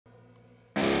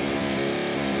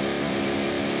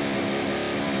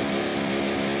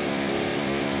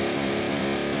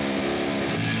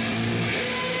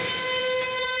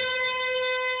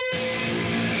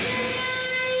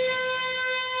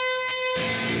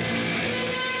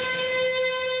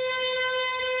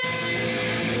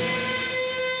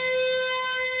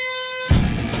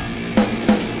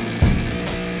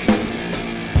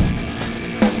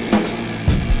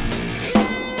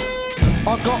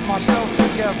myself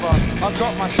together, I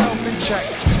got myself in check.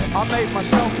 I made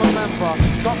myself a member,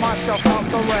 got myself out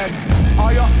the red.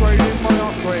 I upgraded my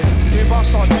upgrade, give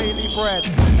us our daily bread.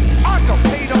 I got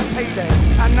paid on payday,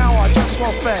 and now I just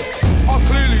well fed. I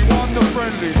clearly won the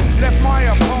friendly, left my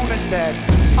opponent dead.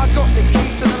 I got the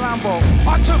keys to the Lambo,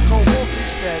 I took a walk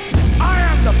instead. I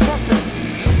am the prophecy,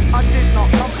 I did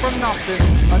not come from nothing,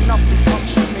 and nothing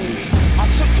comes from me. I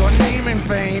took your name in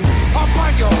vain, I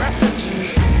bang your effigy.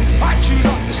 I chewed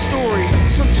up the story,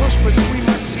 some tush between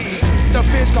my teeth. The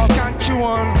fear's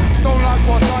gargantuan, don't like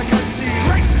what I can see.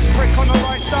 Racist prick on the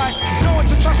right side, no one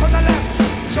to trust on the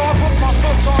left. So I put my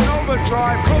foot on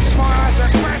overdrive, close my eyes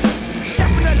and press.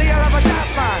 Definitely I'll have a dab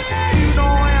man, you know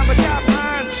I am a dab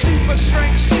hand. Super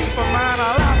strength Superman,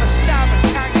 I'll have a stab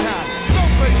and can.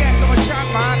 Don't forget I'm a champ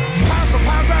man, pound for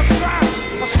pound, grab for grab.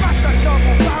 I'll smash that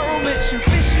double barrel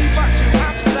Mitsubishi back to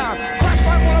Amsterdam. Crash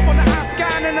by one up on the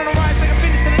Afghan and then I rise like a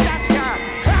finish in a dash can.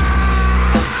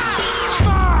 Ah!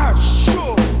 Smash!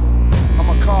 Sure. I'm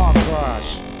a car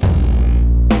crash.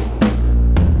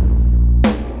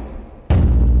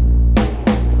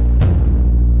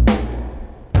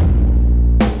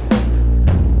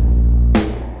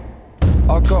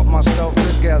 I got myself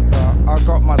together, I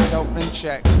got myself in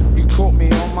check. You caught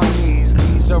me on my knees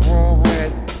are all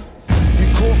red. You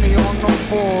caught me on the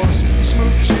fours,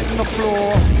 smooching the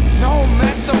floor. No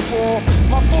metaphor,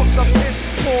 my thoughts are piss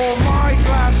poor. My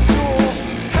glass door,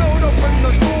 held open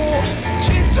the door.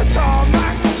 Chin to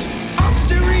tarmac, I'm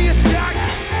serious Jack.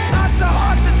 That's a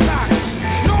heart attack.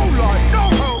 No light, no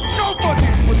hope,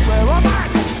 nobody was where I'm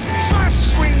at. Smash,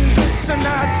 swing, listen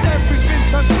as everything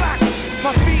turns black.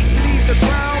 My feet leave the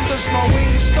ground as my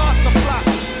wings start to flap.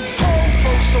 Cold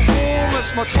blows to warm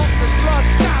as my topless blood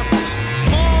damp.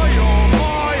 My oh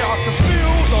my, I can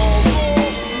feel the raw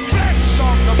flesh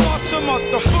on the bottom of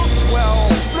the foot.